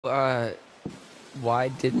Uh, why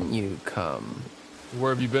didn't you come?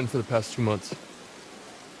 Where have you been for the past 2 months?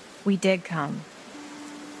 We did come.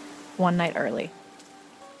 One night early.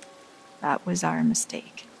 That was our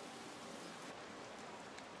mistake.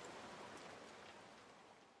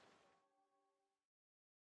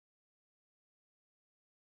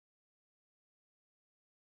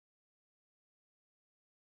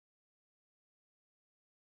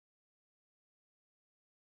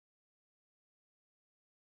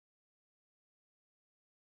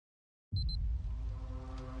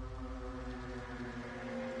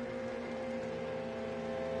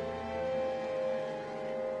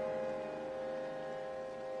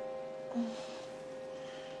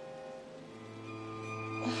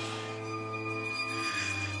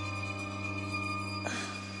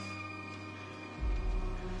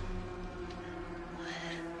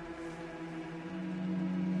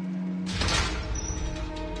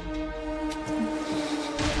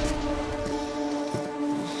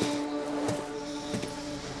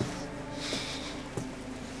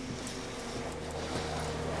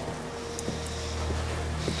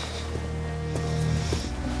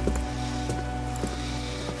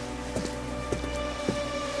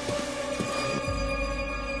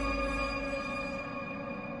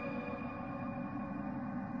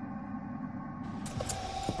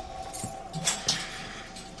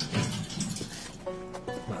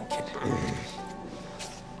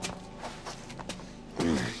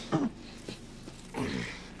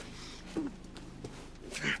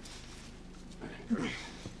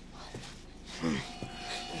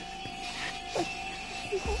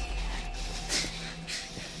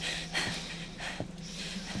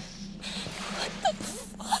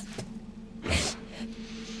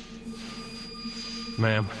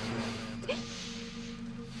 Ma'am,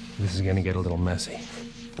 this is gonna get a little messy.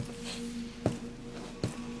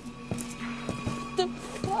 The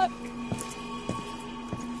fuck?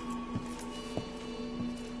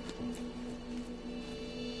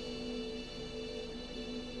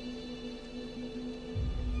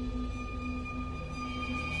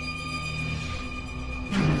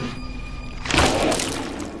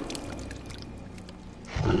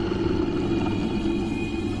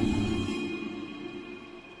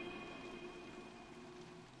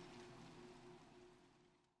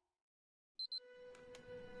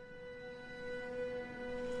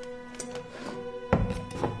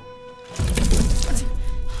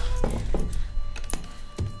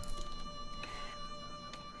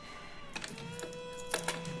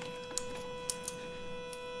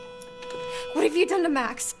 What have you done to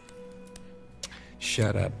Max?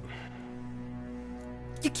 Shut up.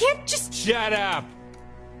 You can't just... Shut up!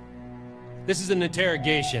 This is an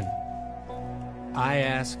interrogation. I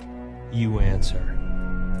ask, you answer.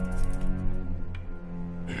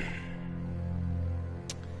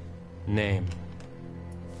 Name.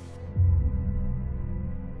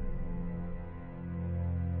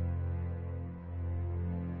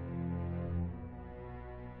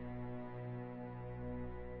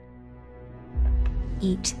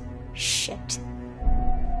 Eat shit.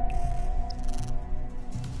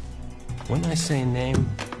 When I say name,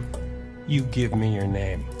 you give me your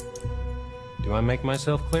name. Do I make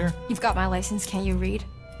myself clear? You've got my license, can't you read?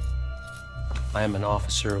 I am an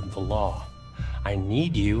officer of the law. I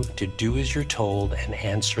need you to do as you're told and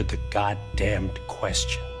answer the goddamned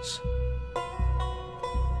questions.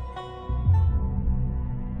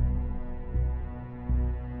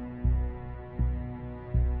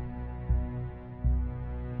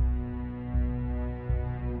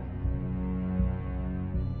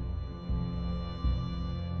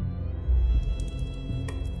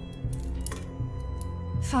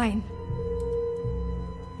 Fine.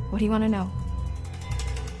 What do you want to know?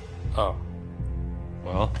 Oh.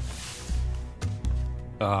 Well.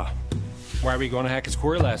 Why were we going to Hackett's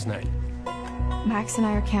Quarry last night? Max and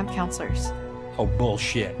I are camp counselors. Oh,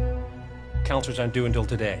 bullshit. Counselors aren't due until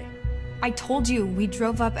today. I told you, we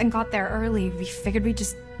drove up and got there early. We figured we'd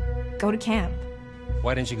just go to camp.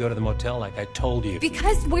 Why didn't you go to the motel like I told you?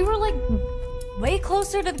 Because we were, like, way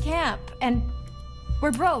closer to the camp, and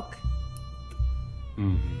we're broke.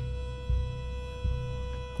 Mm-hmm.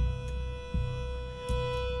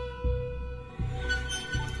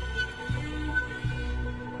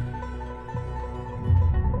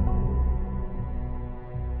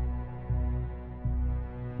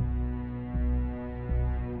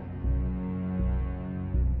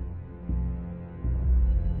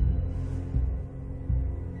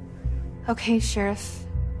 Okay, Sheriff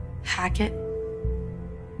Hackett.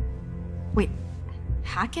 Wait,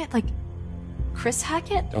 Hackett? Like, Chris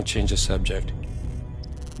Hackett? Don't change the subject.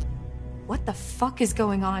 What the fuck is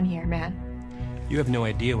going on here, man? You have no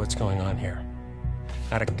idea what's going on here.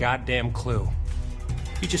 Not a goddamn clue.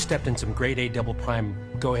 You just stepped in some grade A double prime,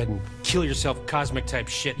 go ahead and kill yourself cosmic type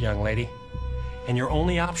shit, young lady. And your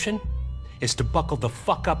only option is to buckle the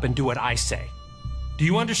fuck up and do what I say. Do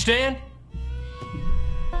you understand?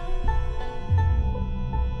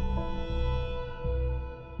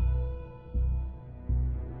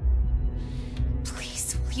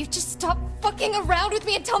 Please, will you just stop fucking around with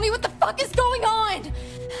me and tell me what the fuck is going on?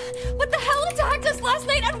 What the hell attacked us last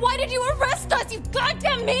night, and why did you arrest us, you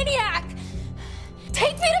goddamn maniac?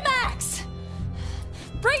 Take me to Max!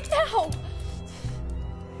 Right now!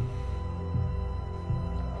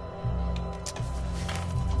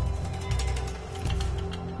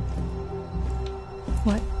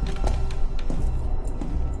 What?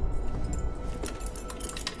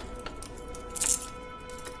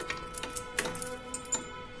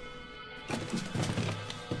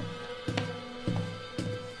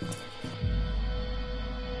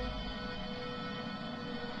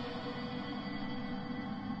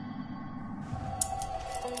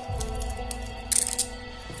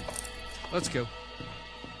 Let's go.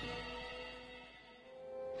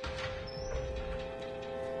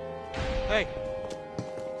 Hey!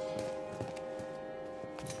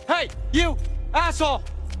 Hey, you! Asshole!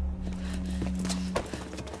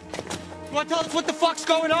 You wanna tell us what the fuck's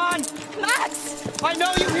going on? Max! I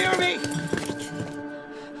know you hear me!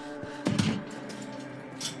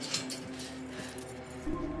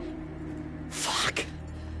 Fuck.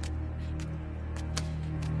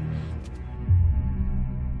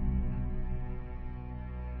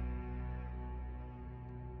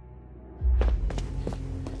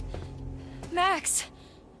 Max!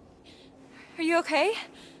 Are you okay?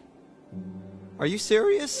 Are you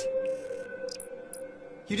serious?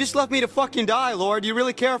 You just left me to fucking die, Laura. Do you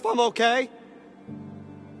really care if I'm okay?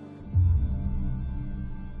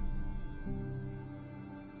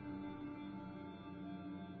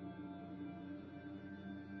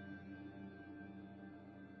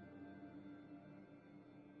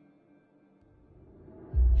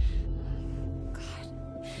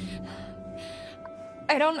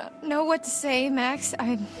 I don't know what to say, Max.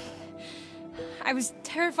 I was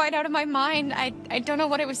terrified out of my mind. I don't know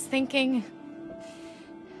what I was thinking.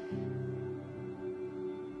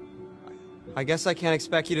 I guess I can't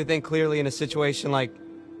expect you to think clearly in a situation like...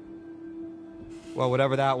 well,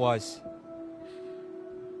 whatever that was.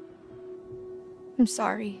 I'm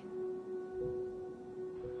sorry.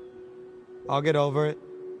 I'll get over it.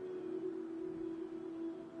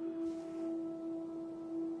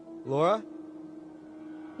 Laura?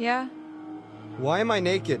 Yeah? Why am I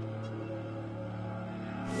naked?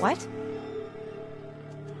 What?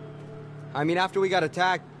 I mean, after we got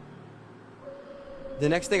attacked, the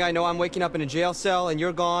next thing I know, I'm waking up in a jail cell and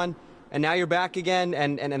you're gone, and now you're back again,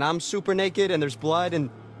 and I'm super naked, and there's blood and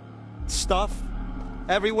stuff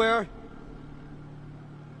everywhere.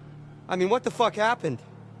 I mean, what the fuck happened?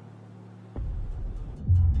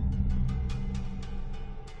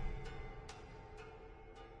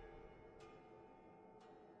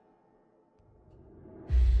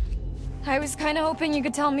 I was kind of hoping you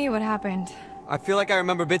could tell me what happened. I feel like I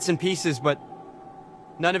remember bits and pieces, but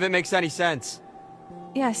none of it makes any sense.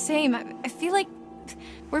 Yeah, same. I feel like...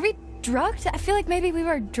 were we drugged? I feel like maybe we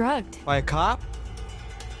were drugged. By a cop?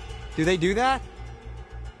 Do they do that?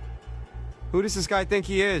 Who does this guy think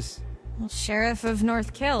he is? Well, Sheriff of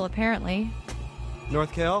North Kill, apparently.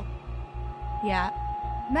 North Kill? Yeah.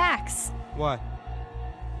 Max, What?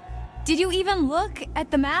 did you even look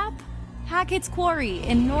at the map? Hackett's Quarry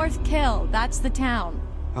in North Kill. That's the town.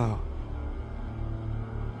 Oh.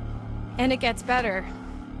 And it gets better.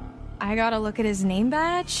 I gotta look at his name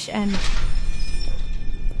badge and...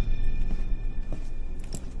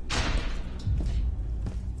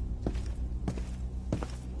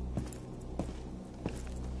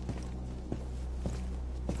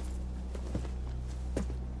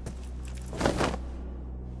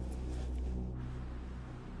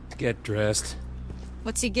 Get dressed.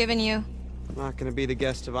 What's he giving you? I'm not gonna be the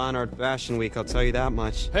guest of honor at Fashion Week, I'll tell you that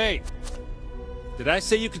much. Hey! Did I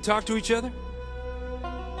say you could talk to each other?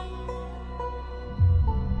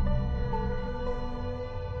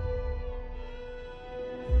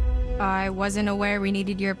 I wasn't aware we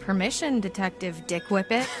needed your permission, Detective Dick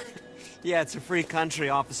Whippet. Yeah, it's a free country,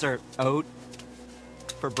 Officer Oat.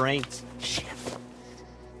 For brains. Shit.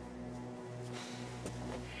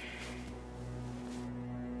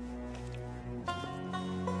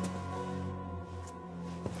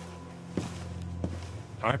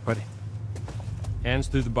 All right, buddy. Hands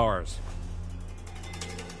through the bars.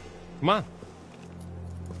 Come on.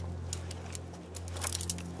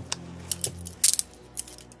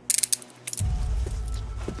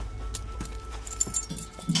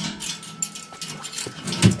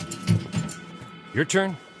 Your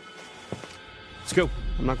turn. Let's go.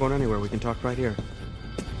 I'm not going anywhere. We can talk right here.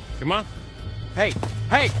 Come on. Hey!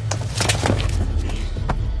 Hey!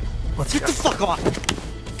 Let's Get go. the fuck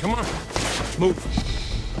off! Come on. Move.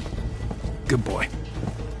 Good boy.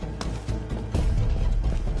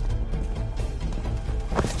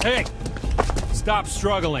 Hey! Stop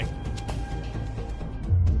struggling.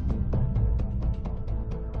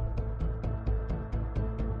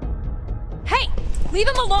 Hey! Leave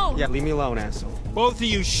him alone! Yeah, leave me alone, asshole. Both of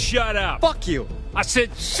you shut up. Fuck you! I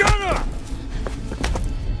said shut up!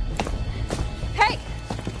 Hey!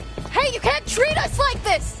 Hey, you can't treat us like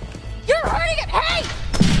this! You're hurting it! Hey!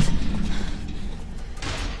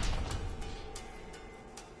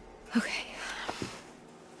 Okay.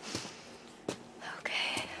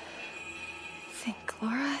 Okay. Think,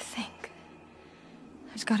 Laura, think.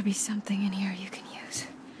 There's gotta be something in here you can use.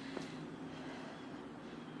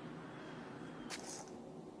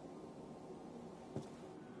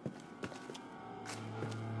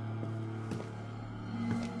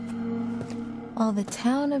 While the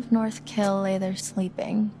town of North Kill lay there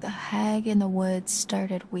sleeping, the hag in the woods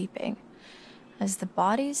started weeping. As the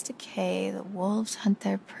bodies decay, the wolves hunt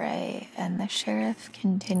their prey, and the sheriff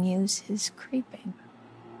continues his creeping.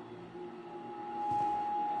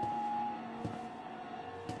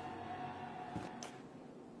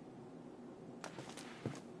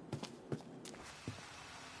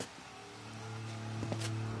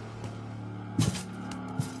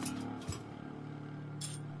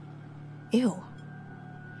 Ew.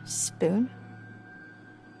 Spoon?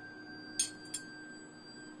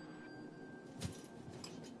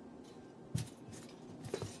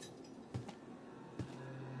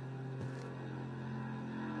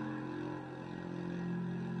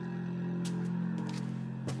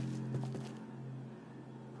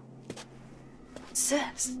 What's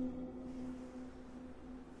this?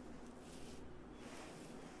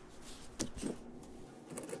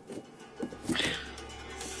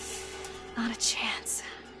 Not a chance.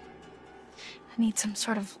 I need some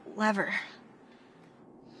sort of lever.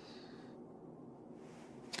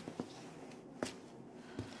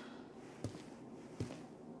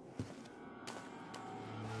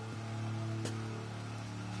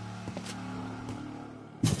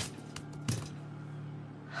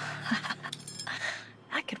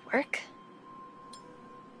 That could work.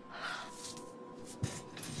 Oh,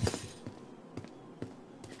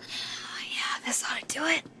 yeah, this ought to do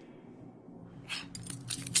it.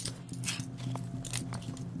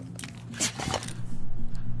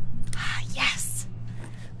 Yes.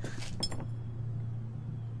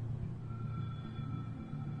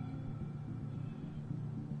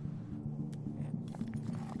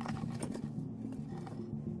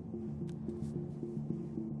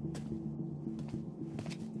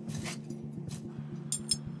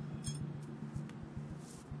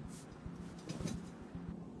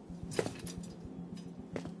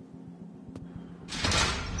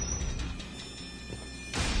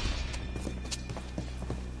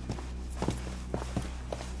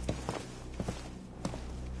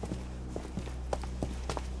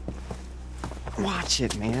 Watch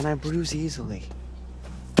it, man. I bruise easily.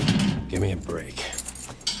 Give me a break.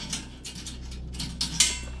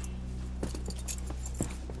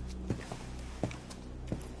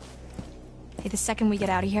 Hey, the second we get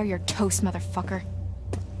out of here, you're toast, motherfucker.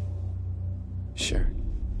 Sure.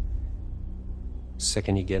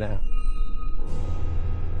 Second you get out.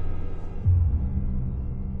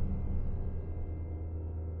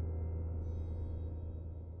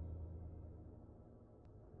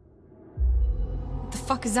 What the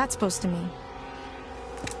fuck is that supposed to mean?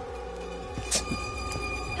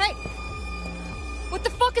 Hey! What the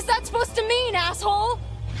fuck is that supposed to mean, asshole?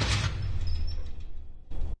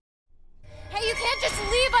 Hey, you can't just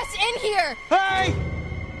leave us in here! Hey!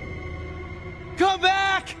 Come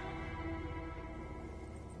back!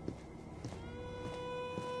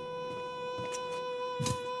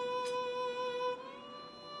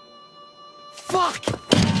 Fuck!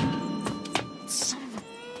 Son of a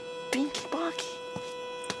binky bonky.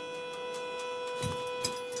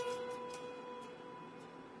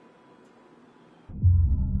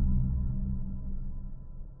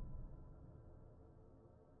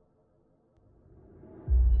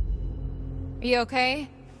 Are you okay?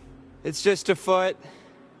 It's just a foot.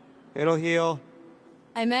 It'll heal.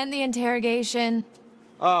 I meant the interrogation.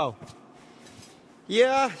 Oh.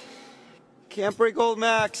 Yeah. Can't break old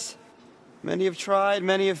Max. Many have tried,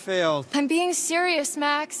 many have failed. I'm being serious,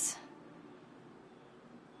 Max.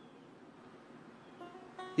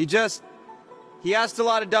 He asked a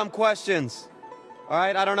lot of dumb questions.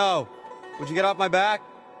 Alright, I don't know. Would you get off my back?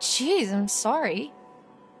 Jeez, I'm sorry.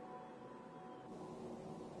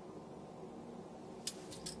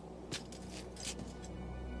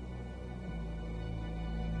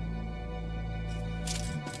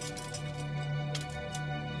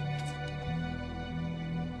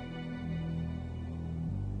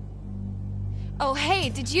 Oh, hey,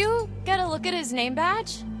 did you get a look at his name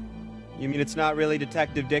badge? You mean it's not really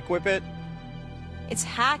Detective Dick Whippet? It's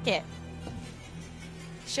Hackett.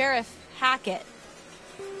 Sheriff Hackett.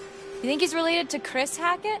 You think he's related to Chris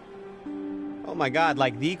Hackett? Oh my god,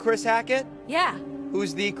 like the Chris Hackett? Yeah.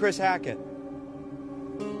 Who's the Chris Hackett?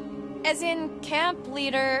 As in camp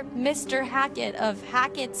leader Mr. Hackett of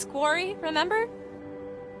Hackett's Quarry, remember?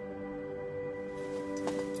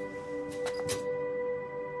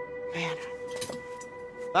 Man.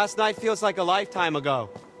 Last night feels like a lifetime ago.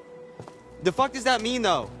 The fuck does that mean,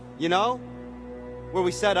 though? You know? Where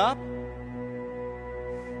we set up?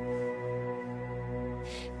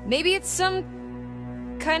 Maybe it's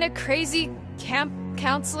some kind of crazy camp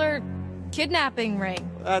counselor kidnapping ring.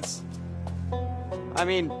 That's... I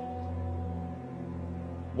mean...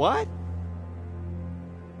 What?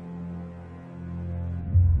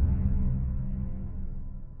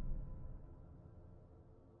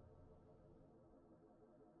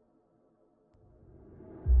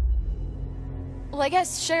 Well, I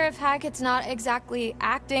guess Sheriff Hackett's not exactly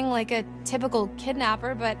acting like a typical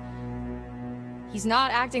kidnapper, but he's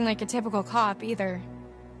not acting like a typical cop either.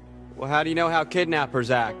 Well, how do you know how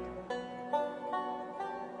kidnappers act?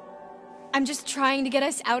 I'm just trying to get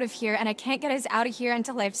us out of here, and I can't get us out of here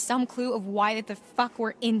until I have some clue of why the fuck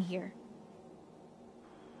we're in here.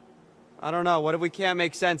 I don't know. What if we can't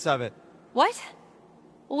make sense of it? What?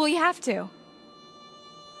 Well, we have to.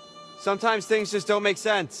 Sometimes things just don't make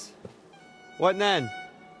sense. What then?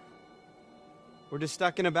 We're just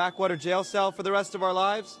stuck in a backwater jail cell for the rest of our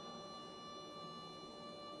lives?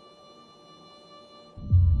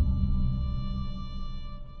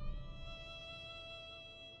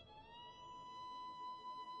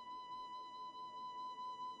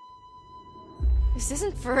 This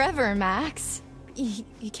isn't forever, Max.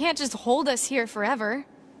 You can't just hold us here forever.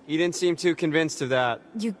 You didn't seem too convinced of that.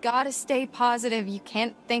 You gotta stay positive. You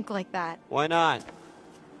can't think like that. Why not?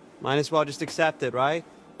 Might as well just accept it, right?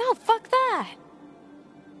 No, fuck that.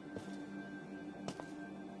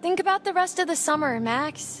 Think about the rest of the summer,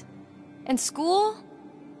 Max. And school?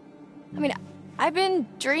 I mean, I've been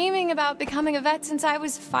dreaming about becoming a vet since I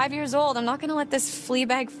was 5 years old. I'm not gonna let this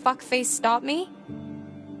fleabag fuckface stop me.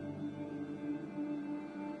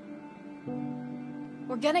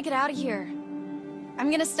 We're gonna get out of here.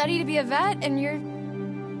 I'm gonna study to be a vet, and you're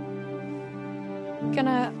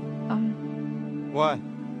gonna, What?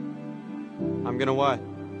 I'm gonna what?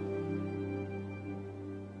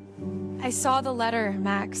 I saw the letter,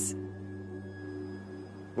 Max.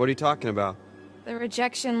 What are you talking about? The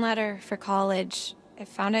rejection letter for college. I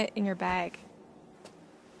found it in your bag.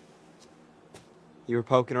 You were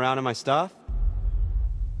poking around in my stuff?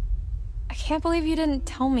 I can't believe you didn't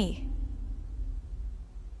tell me.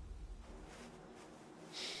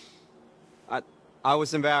 I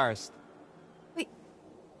was embarrassed. Wait,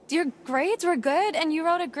 your grades were good and you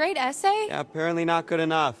wrote a great essay? Yeah, apparently not good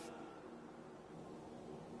enough.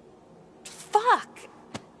 Fuck!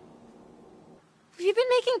 You've been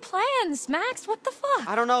making plans, Max. What the fuck?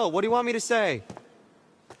 I don't know. What do you want me to say?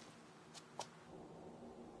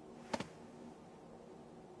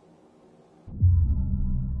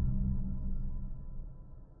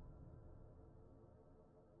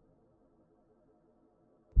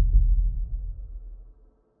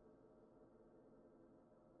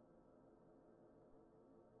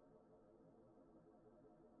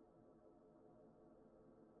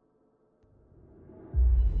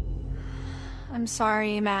 I'm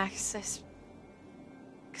sorry, Max.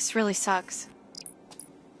 This really sucks.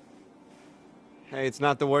 Hey, it's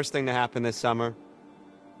not the worst thing to happen this summer.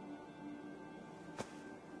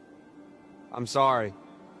 I'm sorry.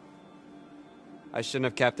 I shouldn't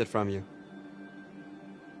have kept it from you.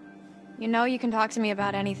 You know you can talk to me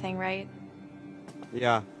about anything, right?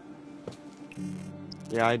 Yeah.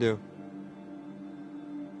 Yeah, I do.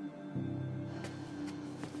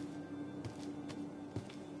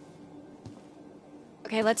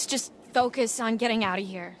 Okay, let's just focus on getting out of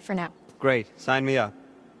here for now. Great. Sign me up.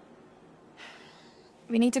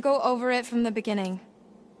 We need to go over it from the beginning.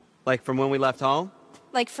 Like from when we left home?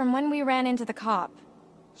 Like from when we ran into the cop.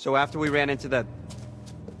 So after we ran into the...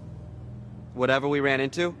 whatever we ran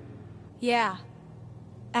into? Yeah.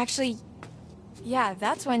 Actually, yeah,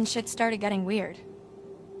 that's when shit started getting weird.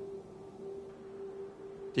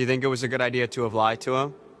 Do you think it was a good idea to have lied to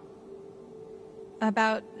him?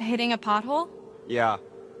 About hitting a pothole? Yeah.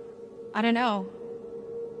 I don't know.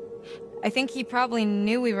 I think he probably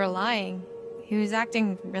knew we were lying. He was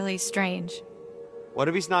acting really strange. What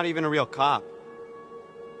if he's not even a real cop?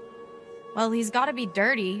 Well, he's gotta be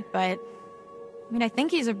dirty, but... I mean, I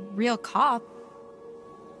think he's a real cop.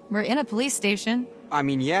 We're in a police station. I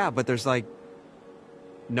mean, yeah, but there's like...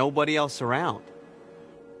 nobody else around.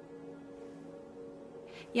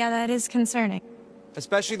 Yeah, that is concerning.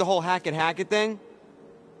 Especially the whole Hackett thing.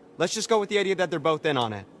 Let's just go with the idea that they're both in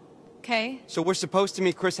on it. Okay. So we're supposed to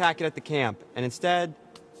meet Chris Hackett at the camp, and instead,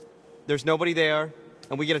 there's nobody there,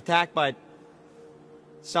 and we get attacked by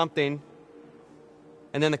something,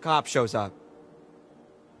 and then the cop shows up.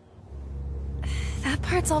 That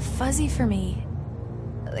part's all fuzzy for me.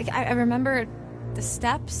 Like, I remember the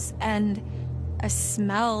steps and a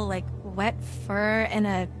smell like wet fur and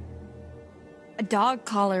a dog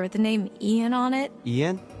collar with the name Ian on it.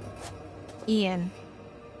 Ian? Ian.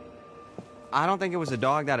 I don't think it was a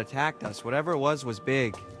dog that attacked us. Whatever it was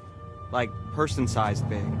big. Like, person-sized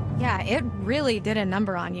big. Yeah, it really did a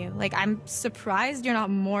number on you. Like, I'm surprised you're not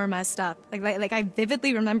more messed up. Like I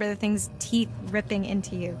vividly remember the thing's teeth ripping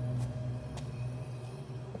into you.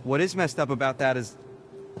 What is messed up about that is,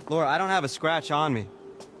 Laura, I don't have a scratch on me.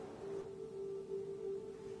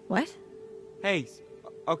 What? Hey,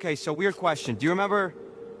 okay, so weird question. Do you remember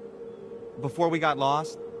before we got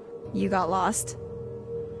lost? You got lost?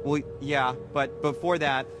 Well, yeah, but before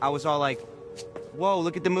that, I was all like, whoa,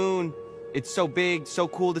 look at the moon. It's so big, so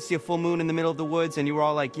cool to see a full moon in the middle of the woods, and you were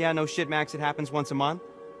all like, yeah, no shit, Max, it happens once a month.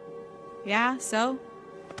 Yeah, so?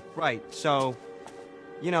 Right, so,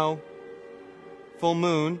 you know, full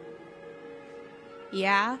moon.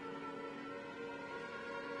 Yeah.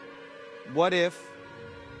 What if,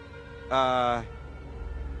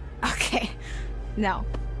 Okay. No.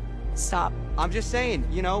 Stop. I'm just saying,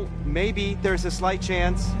 you know, maybe there's a slight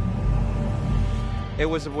chance it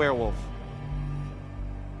was a werewolf.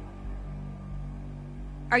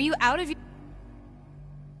 Are you out of your...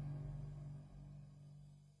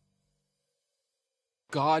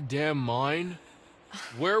 Goddamn mine?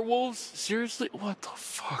 Werewolves? Seriously? What the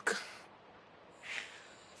fuck?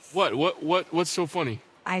 What's so funny?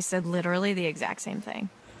 I said literally the exact same thing.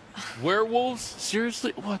 Werewolves?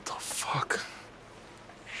 Seriously? What the fuck?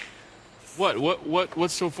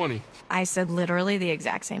 What's so funny? I said literally the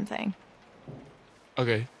exact same thing.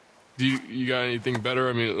 Okay. Do you got anything better?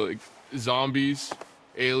 I mean, like, zombies?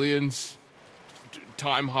 Aliens?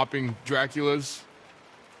 Time-hopping Draculas?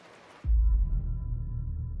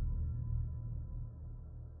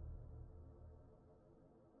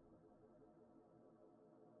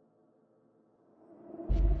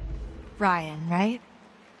 Ryan, right?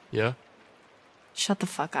 Yeah? Shut the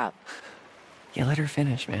fuck up. You let her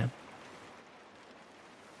finish, man.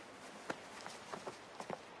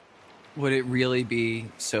 Would it really be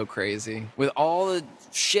so crazy? With all the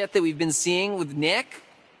shit that we've been seeing with Nick?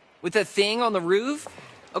 With the thing on the roof?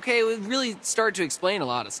 Okay, it would really start to explain a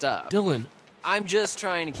lot of stuff. Dylan. I'm just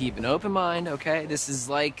trying to keep an open mind, okay? This is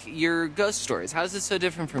like your ghost stories. How is this so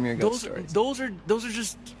different from your ghost stories? Those are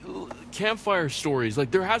just campfire stories.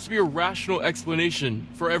 Like, there has to be a rational explanation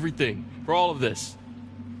for everything, for all of this.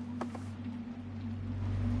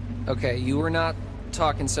 Okay, you were not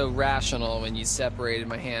talking so rational when you separated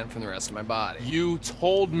my hand from the rest of my body. You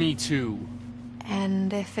told me to.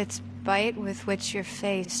 And if it's bite with which you're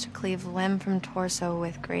faced, cleave limb from torso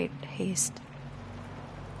with great haste.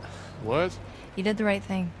 What? You did the right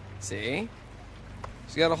thing. See?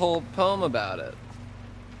 She's got a whole poem about it.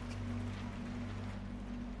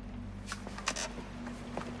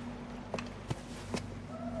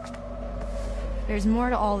 There's more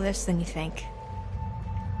to all this than you think.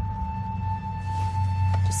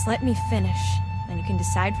 Just let me finish, and you can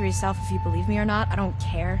decide for yourself if you believe me or not. I don't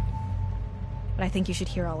care. But I think you should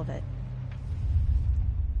hear all of it.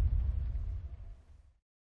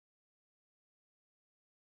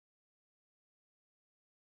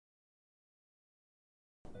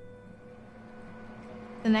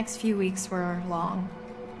 The next few weeks were long.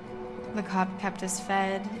 The cop kept us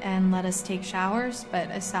fed and let us take showers,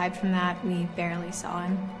 but aside from that, we barely saw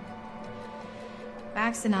him.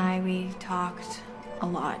 Max and I, we talked a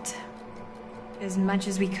lot. As much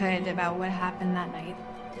as we could about what happened that night.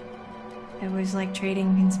 It was like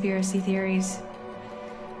trading conspiracy theories.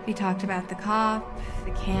 We talked about the cop,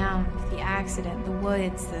 the camp, the accident, the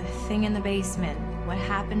woods, the thing in the basement, what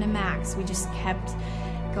happened to Max. We just kept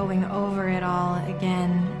going over it all again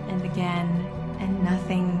and again, and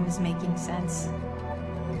nothing was making sense.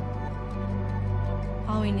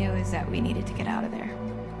 All we knew is that we needed to get out of there.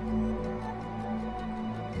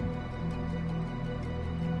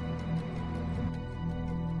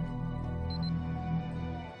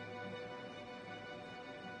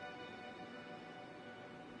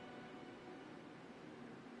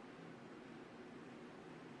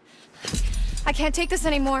 I can't take this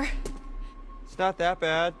anymore. It's not that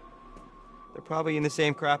bad. They're probably in the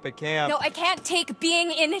same crap at camp. No, I can't take being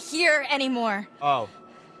in here anymore. Oh.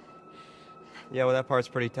 Yeah, well, that part's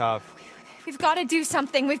pretty tough. We've got to do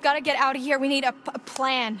something. We've got to get out of here. We need a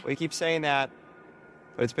plan. We keep saying that,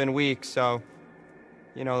 but it's been weeks, so,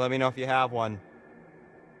 let me know if you have one.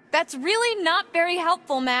 That's really not very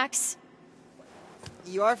helpful, Max.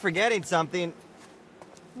 You are forgetting something.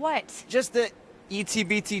 What? Just the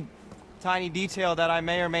itsy-bitsy tiny detail that I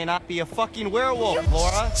may or may not be a fucking werewolf,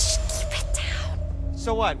 Laura. Keep it down.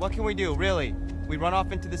 So what? What can we do, really? We run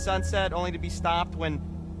off into the sunset only to be stopped when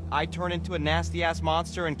I turn into a nasty-ass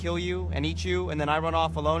monster and kill you and eat you, and then I run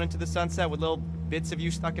off alone into the sunset with little bits of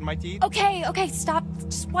you stuck in my teeth? Okay, stop.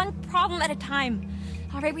 Just one problem at a time.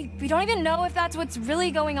 All right, we don't even know if that's what's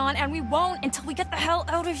really going on, and we won't until we get the hell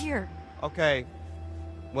out of here. Okay.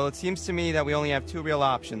 Well, it seems to me that we only have two real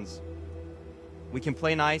options. We can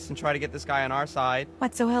play nice and try to get this guy on our side.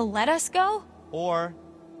 What, so he'll let us go? Or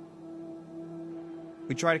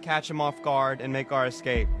we try to catch him off guard and make our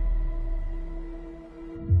escape.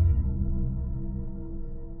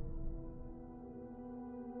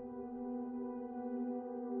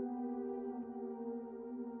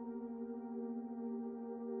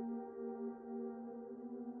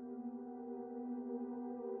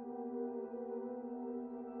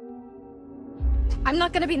 I'm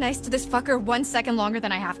not gonna be nice to this fucker 1 second longer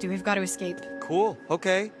than I have to. We've got to escape. Cool.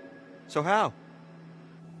 Okay. So how?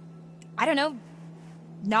 I don't know.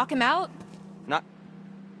 Knock him out? Not...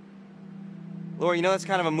 Laura, that's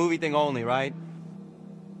kind of a movie thing only, right?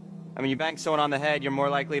 I mean, you bang someone on the head, you're more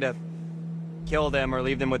likely to kill them or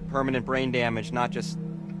leave them with permanent brain damage, not just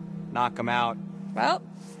knock them out. Well,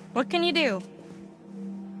 what can you do?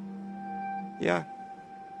 Yeah.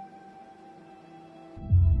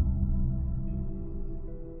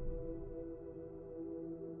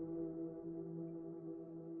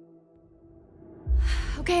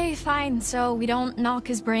 Okay, fine. So we don't knock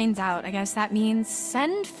his brains out. I guess that means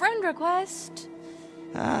send friend request.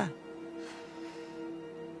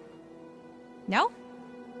 No?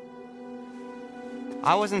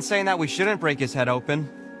 I wasn't saying that we shouldn't break his head open.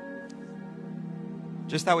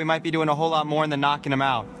 Just that we might be doing a whole lot more than knocking him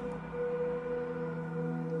out.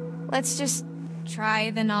 Let's just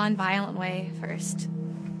try the non-violent way first.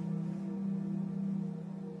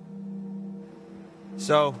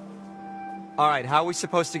 So, alright, how are we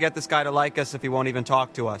supposed to get this guy to like us if he won't even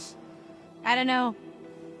talk to us? I don't know.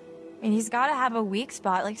 I mean, he's gotta have a weak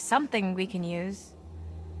spot, like something we can use.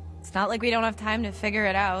 It's not like we don't have time to figure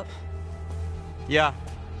it out. Yeah.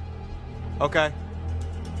 Okay.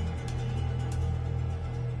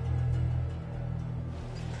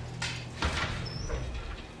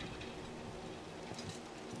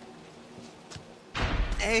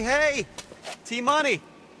 Hey! T-Money!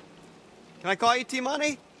 Can I call you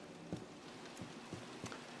T-Money?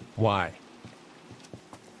 Why?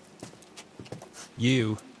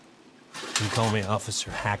 You can call me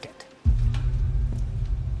Officer Hackett.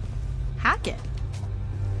 Hackett?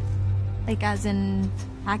 Like as in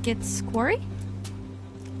Hackett's Quarry?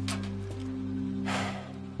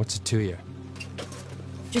 What's it to you?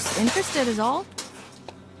 Just interested is all.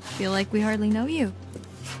 Feel like we hardly know you.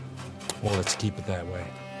 Well, let's keep it that way,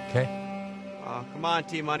 okay? Oh, come on,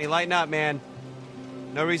 T-Money, lighten up, man.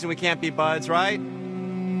 No reason we can't be buds, right?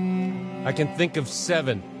 I can think of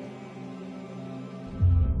 7.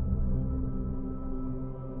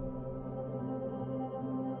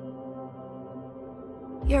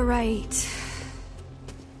 You're right.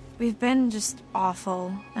 We've been just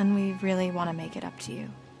awful, and we really want to make it up to you.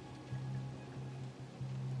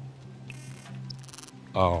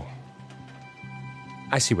 Oh.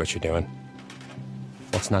 I see what you're doing.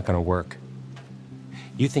 That's not gonna work.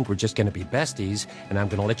 You think we're just gonna be besties, and I'm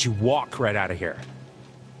gonna let you walk right out of here.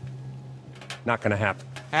 Not gonna happen.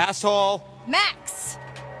 Asshole! Max!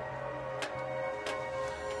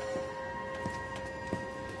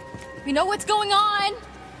 We know what's going on!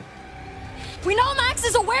 We know Max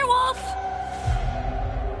is a werewolf!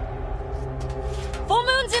 Full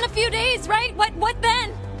moon's in a few days, right? What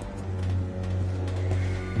then?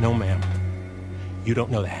 No, ma'am. You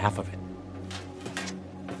don't know the half of it.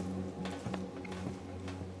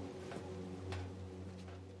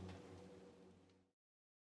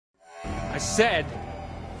 I said,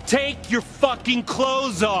 take your fucking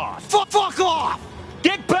clothes off! Fuck off!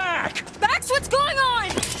 Get back! Max, what's going on?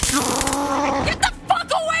 Get the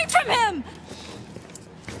fuck away from him!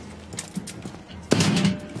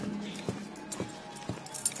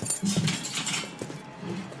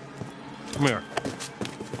 Come here.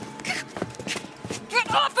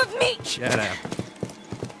 Get off of me! Shut up.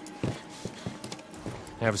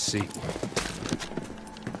 Have a seat.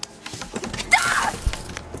 Ah!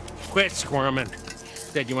 Quit squirming.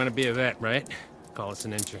 Said you want to be a vet, right? Call us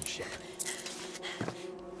an internship.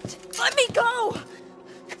 Let me go!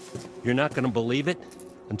 You're not gonna believe it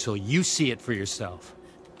until you see it for yourself.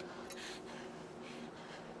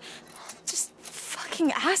 Just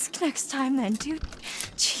fucking ask next time then, dude.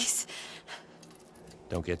 Jeez.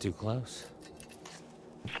 Don't get too close.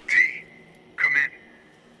 T, come in.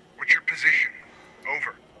 What's your position?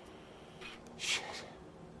 Over. Shit.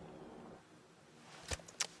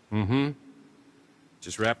 Mm-hmm.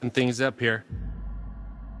 Just wrapping things up here.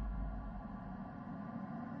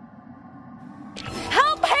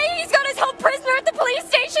 Help! Hey, he's got us held prisoner at the police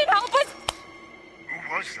station! Help us!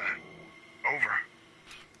 Who was that? Over.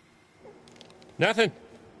 Nothing.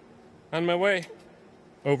 On my way.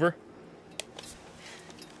 Over.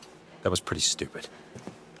 That was pretty stupid.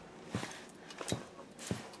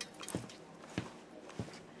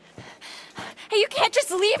 Hey, you can't just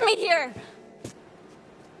leave me here!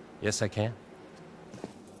 Yes, I can.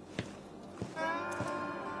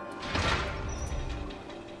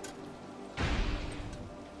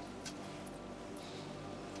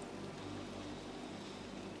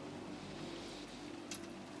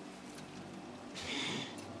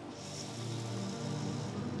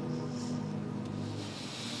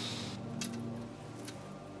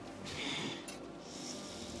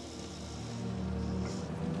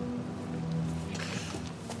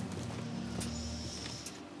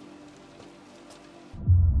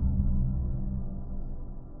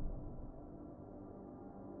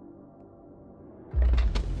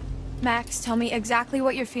 Max, tell me exactly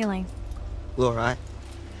what you're feeling. Laura,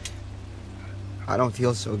 I don't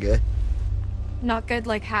feel so good. Not good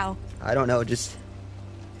like how? I don't know, just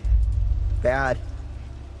bad.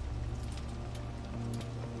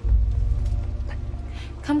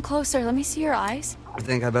 Come closer, let me see your eyes. I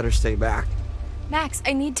think I better stay back. Max,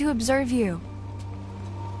 I need to observe you.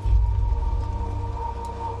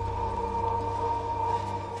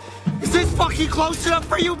 Is this fucking close enough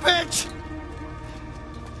for you, bitch?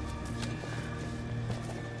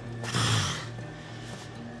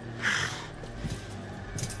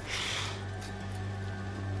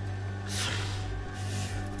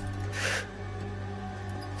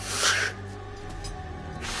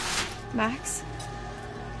 Max?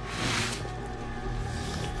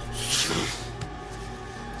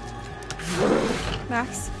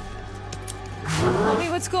 Max? Tell me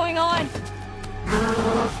what's going on.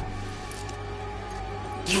 Max!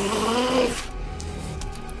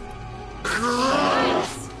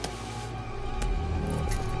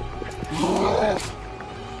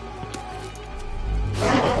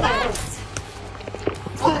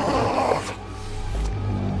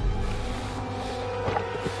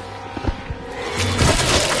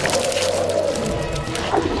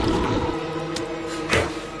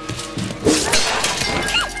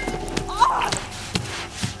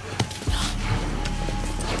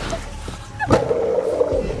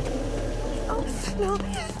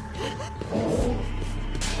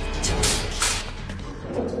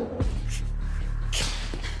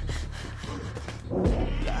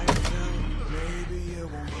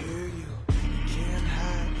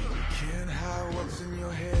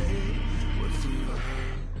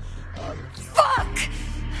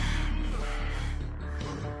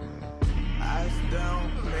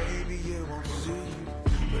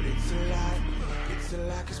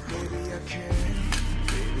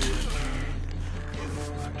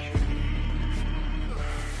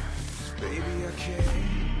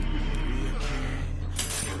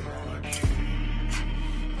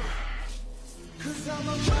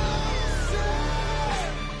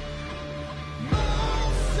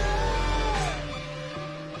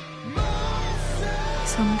 Max!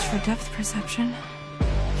 So much for depth perception.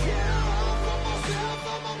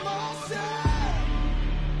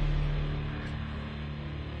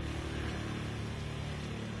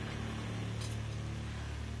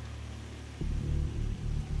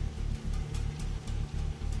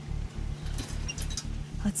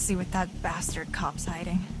 Let's see what that bastard cop's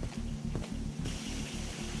hiding.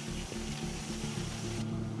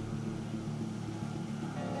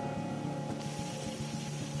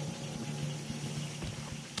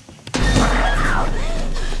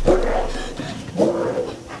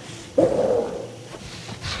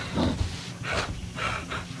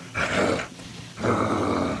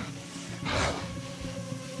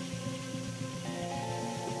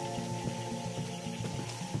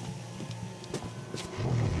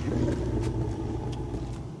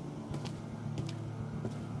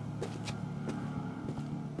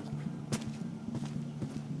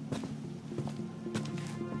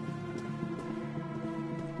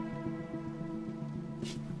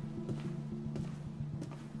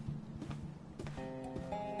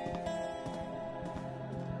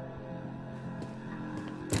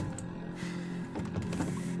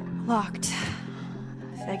 Locked.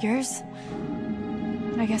 Figures.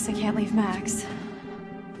 I guess I can't leave Max.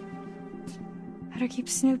 Better keep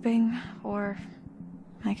snooping, or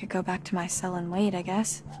I could go back to my cell and wait, I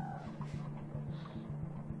guess.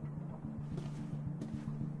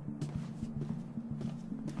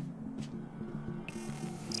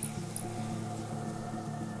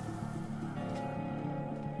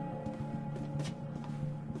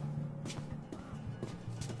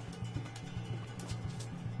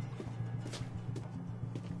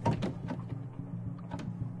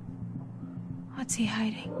 What's he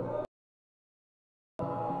hiding?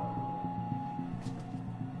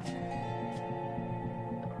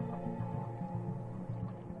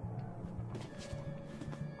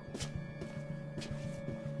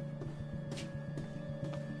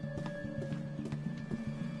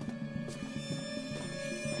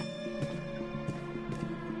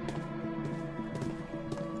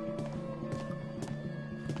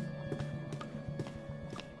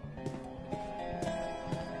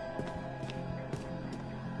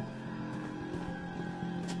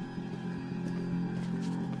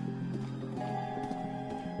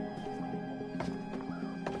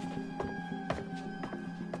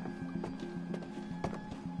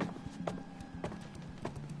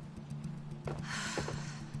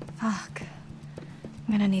 Fuck.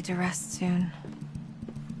 I'm gonna need to rest soon.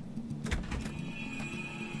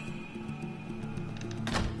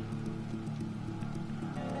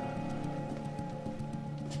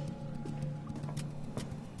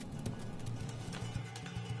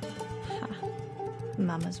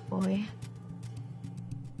 Mama's boy.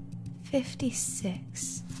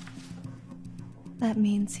 56. That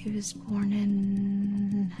means he was born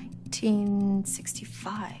in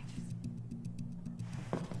 1965.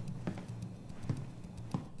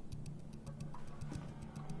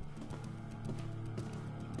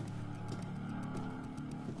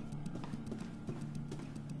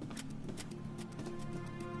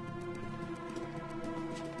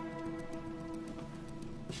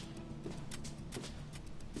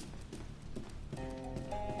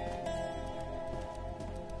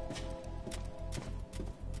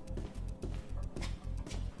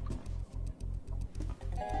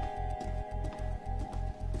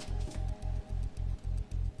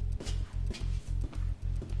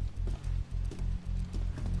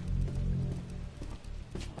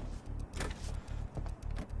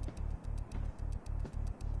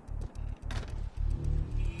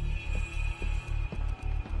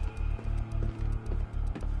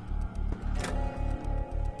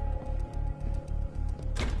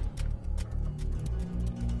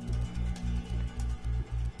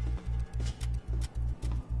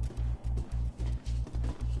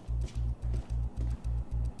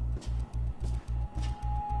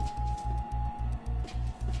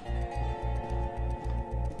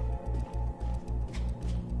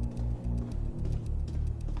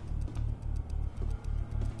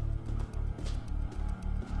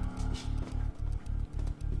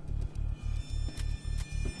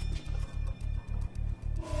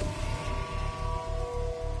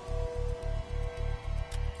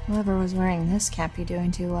 Whoever was wearing this can't be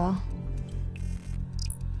doing too well.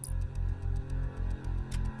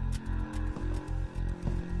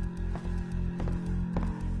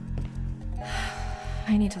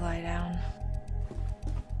 I need to lie down.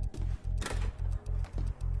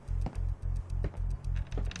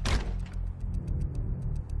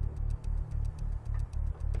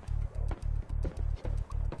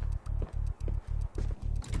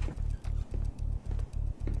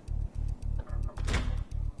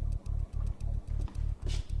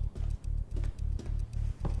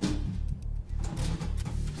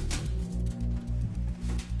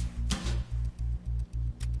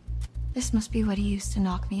 This must be what he used to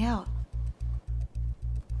knock me out.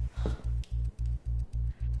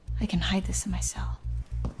 I can hide this in my cell.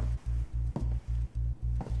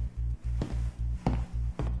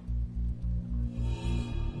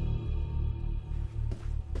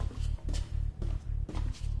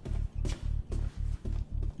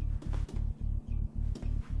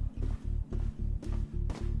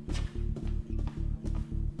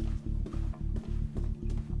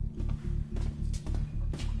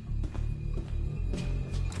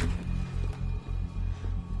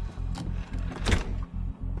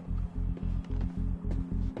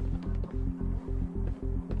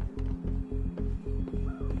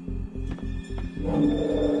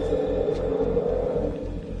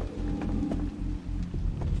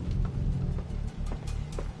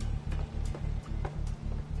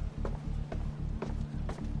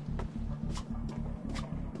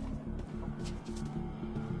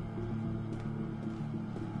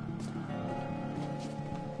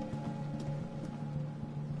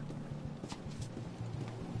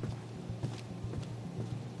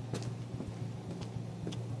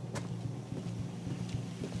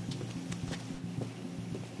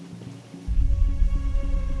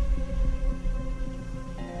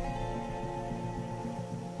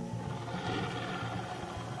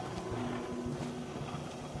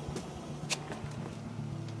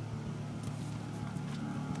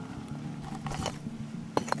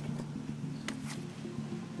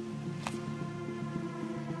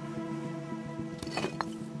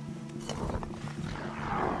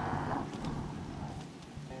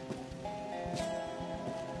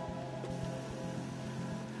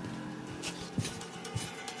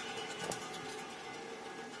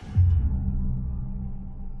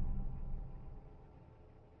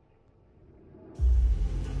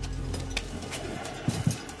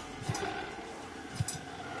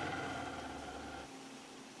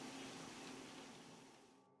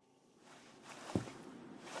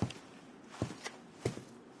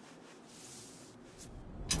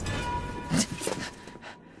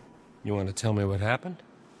 You want to tell me what happened?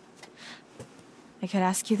 I could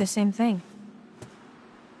ask you the same thing.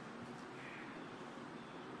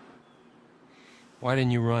 Why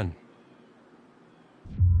didn't you run?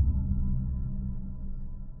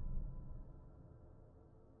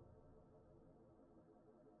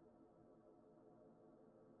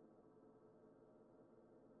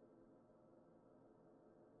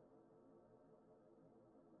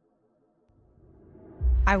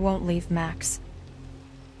 I won't leave Max.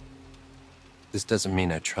 This doesn't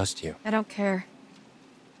mean I trust you. I don't care.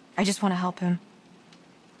 I just want to help him.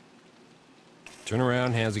 Turn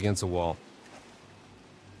around, hands against the wall.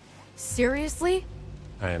 Seriously?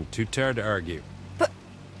 I am too tired to argue. But...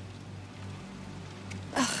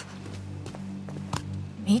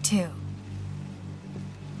 Me too.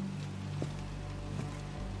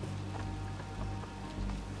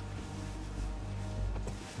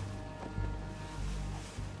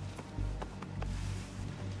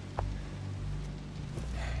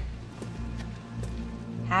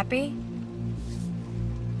 Happy?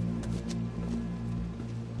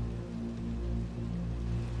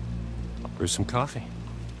 I'll brew some coffee.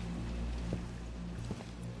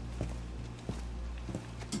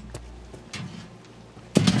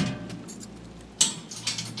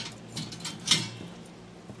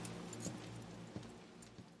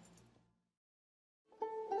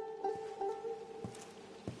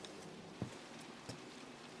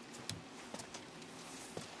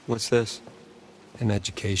 What's this? An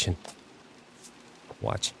education.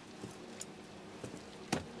 Watch.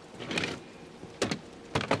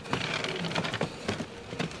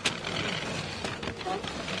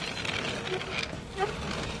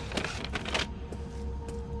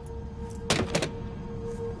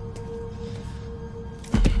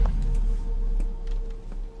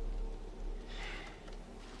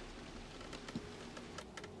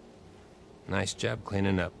 Nice job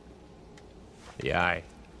cleaning up. The eye.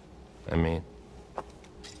 I mean.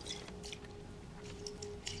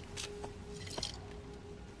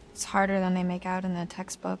 It's harder than they make out in the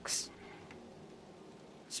textbooks.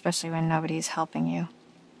 Especially when nobody's helping you.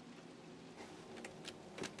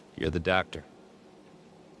 You're the doctor.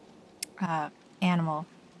 Animal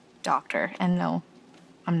doctor. And no,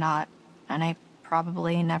 I'm not. And I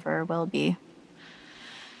probably never will be.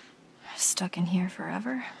 Stuck in here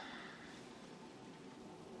forever.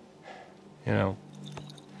 You know,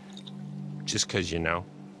 just 'cause you know,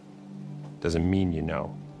 doesn't mean you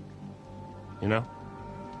know. You know?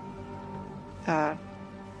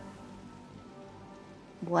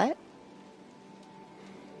 What?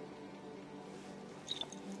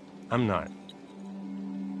 I'm not.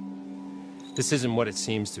 This isn't what it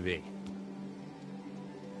seems to be.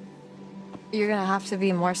 You're gonna have to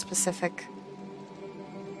be more specific.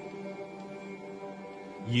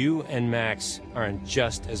 You and Max are in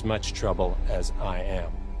just as much trouble as I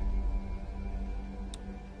am.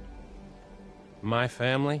 My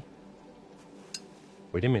family?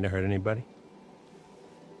 We didn't mean to hurt anybody.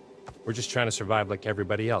 We're just trying to survive like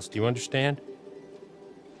everybody else. Do you understand?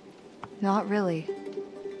 Not really.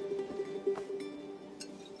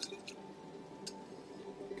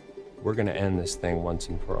 We're gonna end this thing once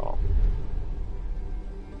and for all.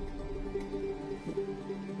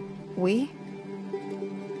 We?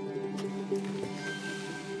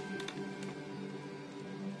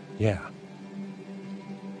 Yeah.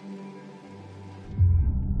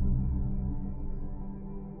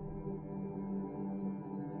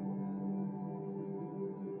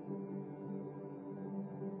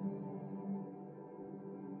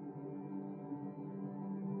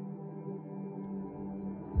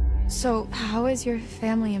 So, how is your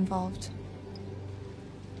family involved?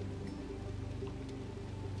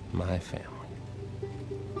 My family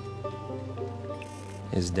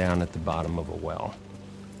is down at the bottom of a well.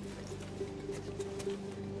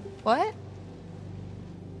 What?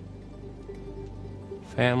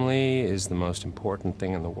 Family is the most important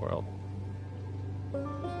thing in the world.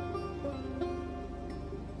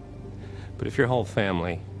 But if your whole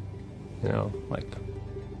family, you know, like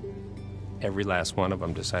every last one of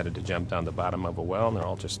them decided to jump down the bottom of a well and they're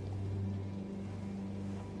all just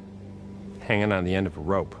hanging on the end of a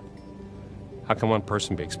rope, how can one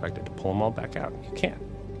person be expected to pull them all back out? You can't.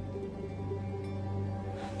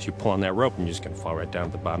 So you pull on that rope and you're just going to fall right down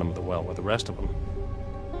at the bottom of the well with the rest of them.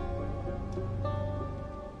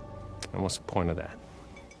 And what's the point of that?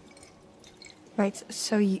 Right,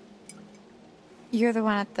 so you're the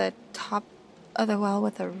one at the top of the well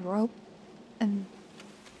with a rope? And...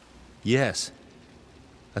 Yes.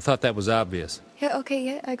 I thought that was obvious. Yeah, okay,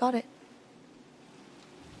 yeah, I got it.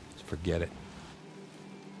 Just forget it.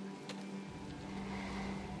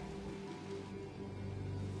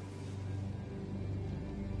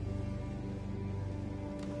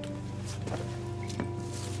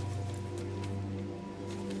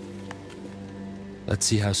 Let's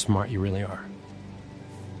see how smart you really are.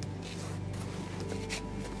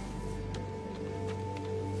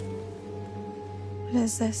 What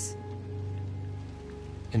is this?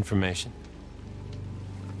 Information.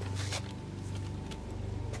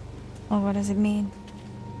 Well, what does it mean?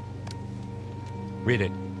 Read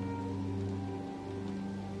it.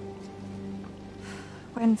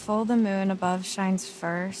 When full the moon above shines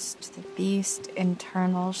first, the beast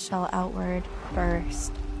internal shall outward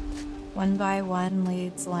burst. One by one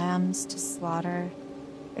leads lambs to slaughter.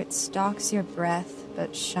 It stalks your breath,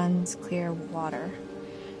 but shuns clear water.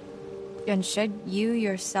 And should you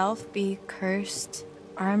yourself be cursed,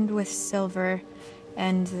 armed with silver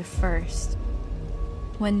and the first,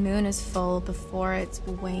 when moon is full before its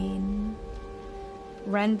wane,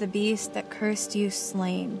 rend the beast that cursed you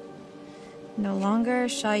slain. No longer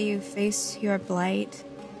shall you face your blight,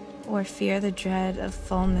 or fear the dread of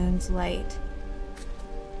full moon's light.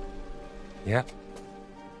 Yeah.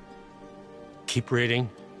 Keep reading.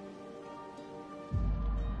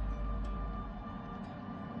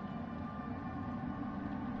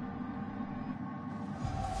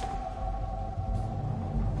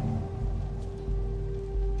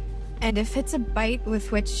 And if it's a bite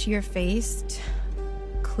with which you're faced,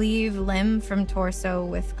 cleave limb from torso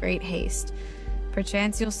with great haste.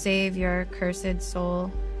 Perchance you'll save your cursed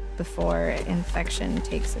soul before infection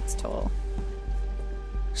takes its toll.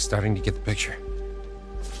 Starting to get the picture.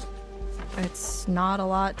 It's not a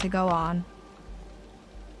lot to go on.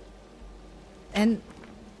 And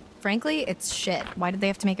frankly, it's shit. Why did they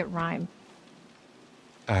have to make it rhyme?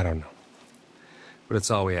 I don't know. But it's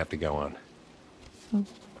all we have to go on.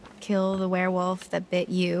 Kill the werewolf that bit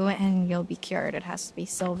you and you'll be cured. It has to be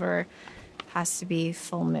silver, has to be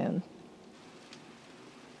full moon.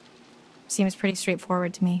 Seems pretty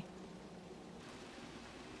straightforward to me.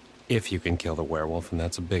 If you can kill the werewolf, and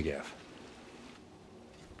that's a big if.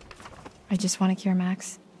 I just want to cure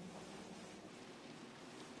Max.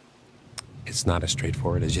 It's not as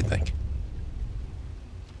straightforward as you think.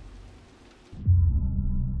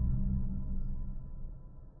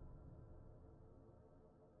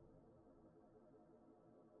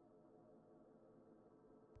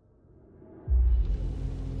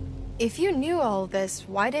 If you knew all this,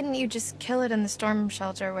 why didn't you just kill it in the storm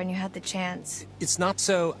shelter when you had the chance? It's not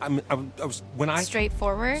so. I was when I.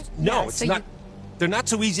 Straightforward? No, Yeah, it's so not. They're not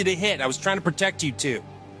so easy to hit. I was trying to protect you too.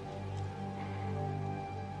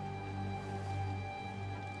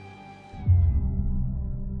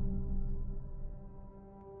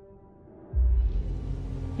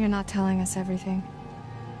 You're not telling us everything.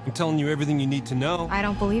 I'm telling you everything you need to know. I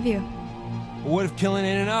don't believe you. What if killing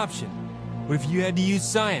ain't an option? What if you had to use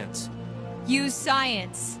science? Use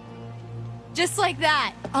science. Just like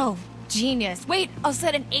that. Oh, genius. Wait, I'll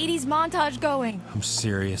set an 80s montage going. I'm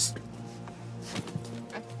serious.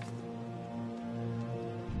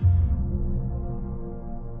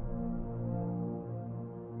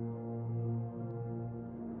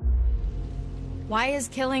 Why is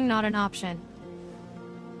killing not an option?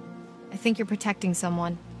 I think you're protecting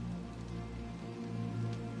someone.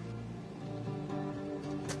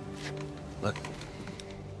 Look.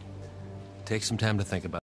 Take some time to think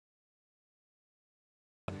about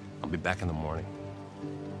it. I'll be back in the morning.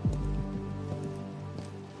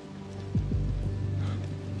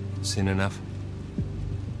 Seen enough?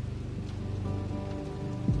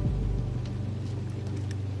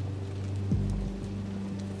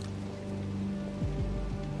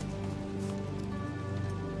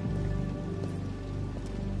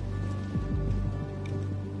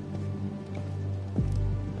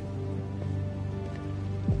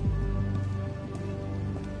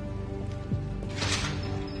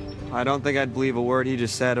 I don't think I'd believe a word he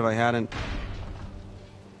just said if I hadn't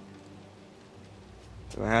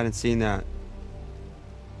seen that.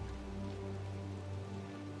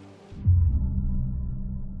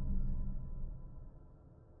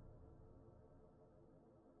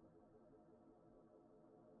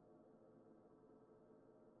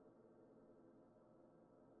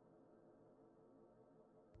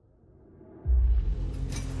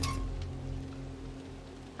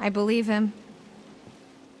 I believe him.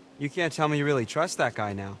 You can't tell me you really trust that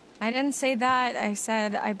guy now. I didn't say that. I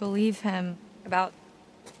said I believe him about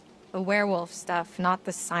the werewolf stuff, not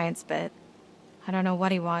the science bit. I don't know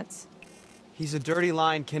what he wants. He's a dirty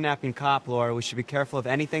lying kidnapping cop, Laura. We should be careful of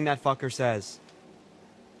anything that fucker says.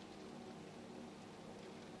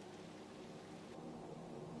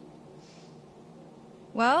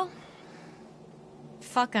 Well,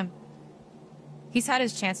 fuck him. He's had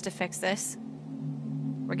his chance to fix this.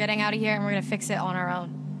 We're getting out of here and we're gonna fix it on our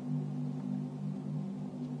own.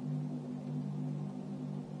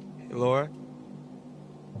 Hey, Laura?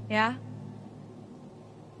 Yeah?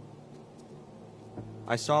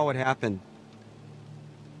 I saw what happened.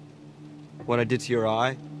 What I did to your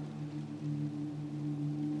eye.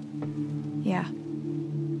 Yeah.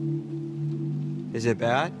 Is it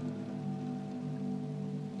bad?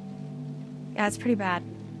 Yeah, it's pretty bad.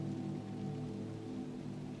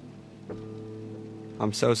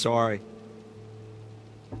 I'm so sorry.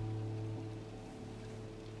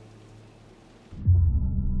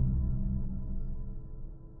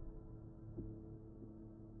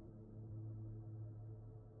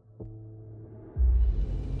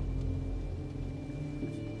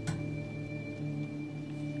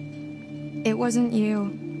 It wasn't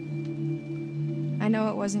you. I know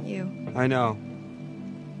it wasn't you. I know.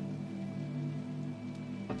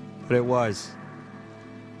 But it was.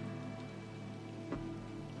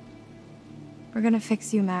 We're gonna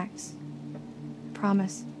fix you, Max.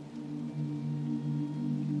 Promise.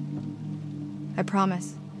 I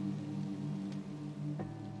promise.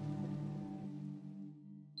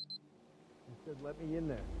 He said, let me in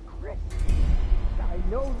there. Chris! I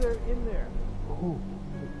know they're in there. Who?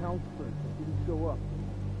 The counselor didn't show up.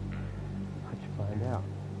 How'd you find out?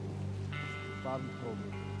 Bobby told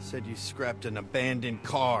me. Said you scrapped an abandoned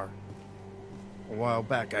car. A while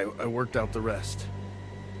back, I worked out the rest.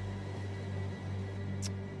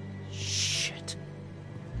 Shit.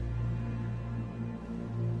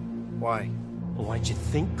 Why? Why'd you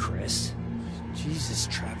think, Chris? Jesus,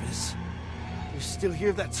 Travis. You're still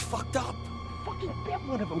here? That's fucked up. Fucking bet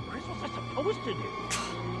one of them, Chris. What was I supposed to do?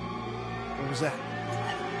 What was that?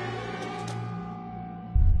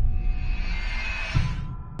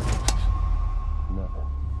 Nothing.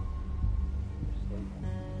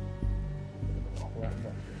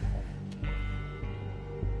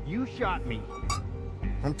 You shot me.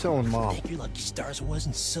 I'm telling Mom. Thank your lucky stars it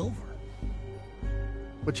wasn't silver.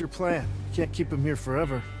 What's your plan? You can't keep him here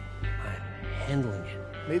forever. I'm handling it.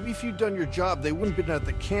 Maybe if you'd done your job, they wouldn't have been at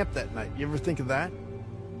the camp that night. You ever think of that?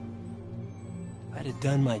 If I'd have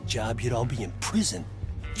done my job, you'd all be in prison.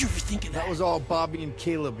 You ever think of that? That was all Bobby and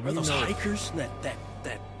Caleb, and Are you those know it. hikers?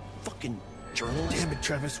 That fucking journalist? Damn it,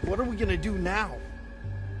 Travis. What are we gonna do now?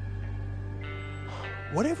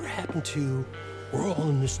 Whatever happened to we're all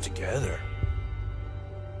in this together?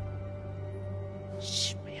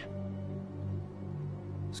 Shit, man.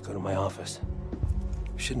 Let's go to my office.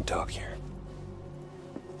 We shouldn't talk here.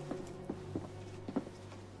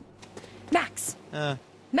 Max!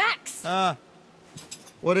 Max!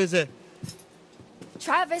 What is it?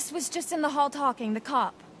 Travis was just in the hall talking, the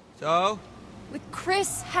cop. So? With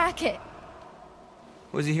Chris Hackett.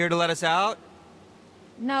 Was he here to let us out?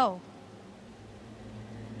 No.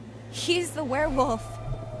 He's the werewolf,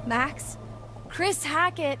 Max. Chris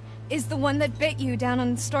Hackett is the one that bit you down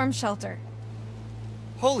on the storm shelter.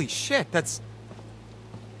 Holy shit, that's...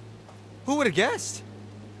 Who would have guessed?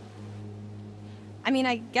 I mean,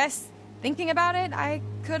 I guess, thinking about it, I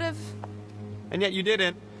could have... And yet you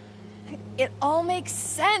didn't. It all makes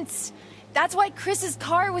sense. That's why Chris's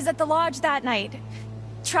car was at the lodge that night.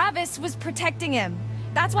 Travis was protecting him.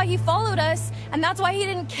 That's why he followed us, and that's why he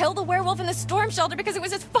didn't kill the werewolf in the storm shelter, because it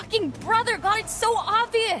was his fucking brother. God, it's so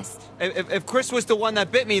obvious. If Chris was the one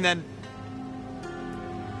that bit me, then...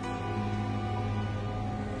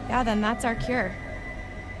 Yeah, then that's our cure.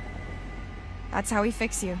 That's how we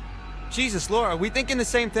fix you. Jesus, Laura, are we thinking the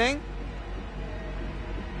same thing?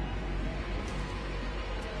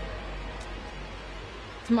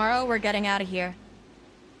 Tomorrow, we're getting out of here.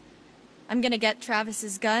 I'm gonna get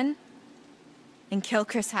Travis's gun and kill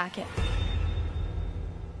Chris Hackett.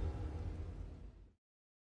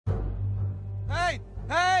 Hey!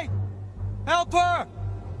 Hey! Help her!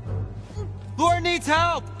 Laura needs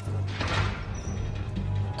help!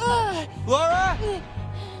 Laura?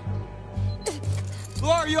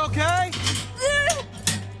 Laura, are you okay?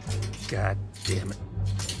 God damn it.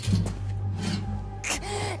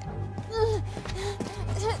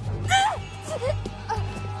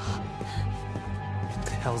 What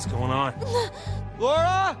the hell's going on?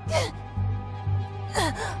 Laura?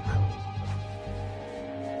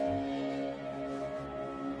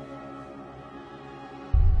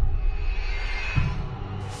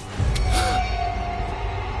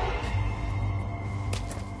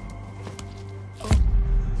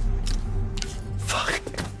 Fuck.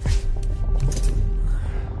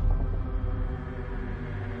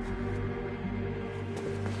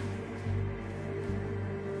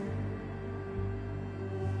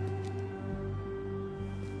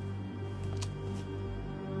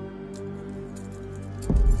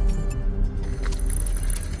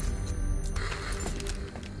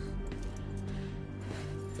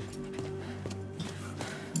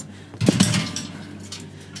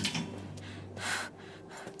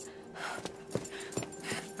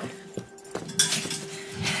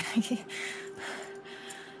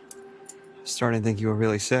 Starting to think you were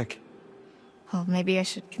really sick. Well, maybe I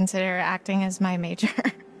should consider acting as my major.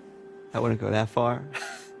 I wouldn't go that far.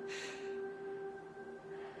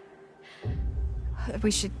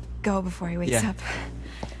 We should go before he wakes Yeah. up.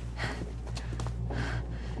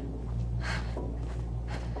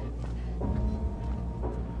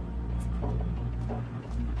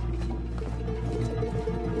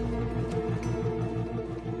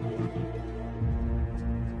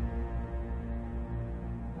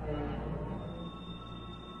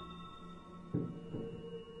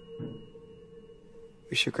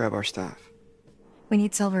 We should grab our stuff. We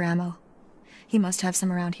need silver ammo. He must have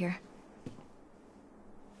some around here.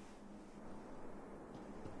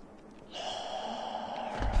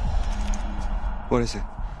 What is it?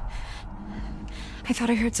 I thought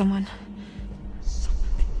I heard someone.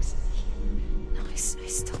 Something's here. No, I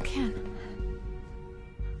still can.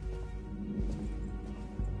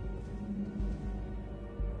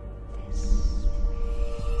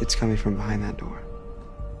 It's coming from behind that door.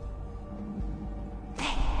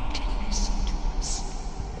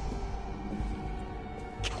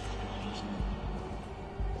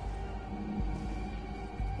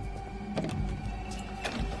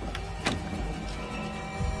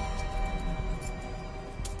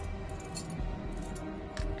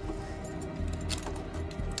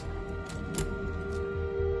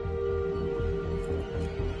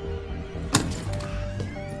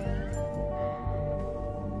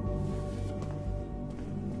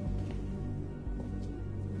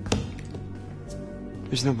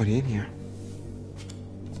 There's nobody in here.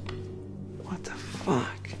 What the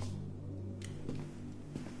fuck?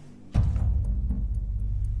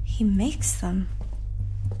 He makes them.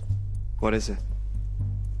 What is it?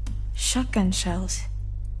 Shotgun shells.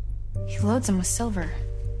 He loads them with silver.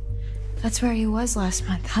 That's where he was last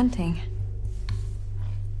month, hunting.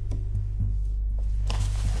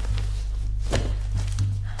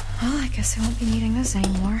 Well, I guess I won't be needing this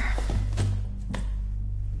anymore.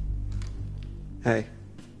 Hey,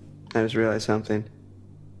 I just realized something.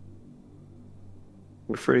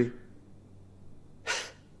 We're free.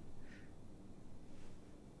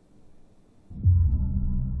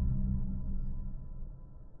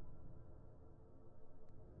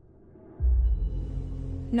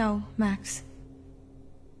 No, Max.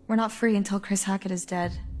 We're not free until Chris Hackett is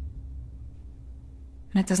dead.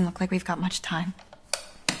 And it doesn't look like we've got much time.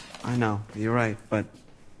 I know, you're right, but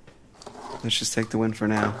let's just take the win for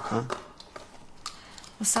now, huh?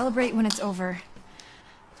 We'll celebrate when it's over.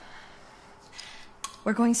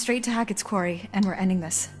 We're going straight to Hackett's Quarry, and we're ending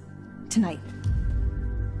this. Tonight.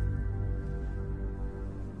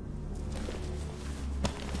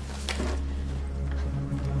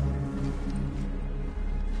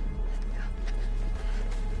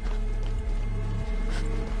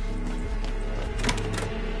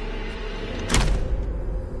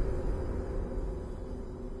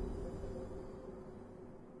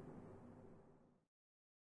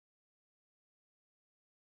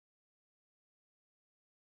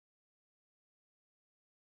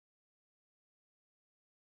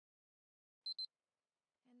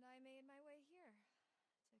 And I made my way here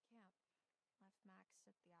to camp. Left Max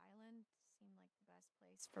at the island. Seemed like the best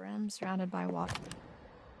place for him, surrounded by water.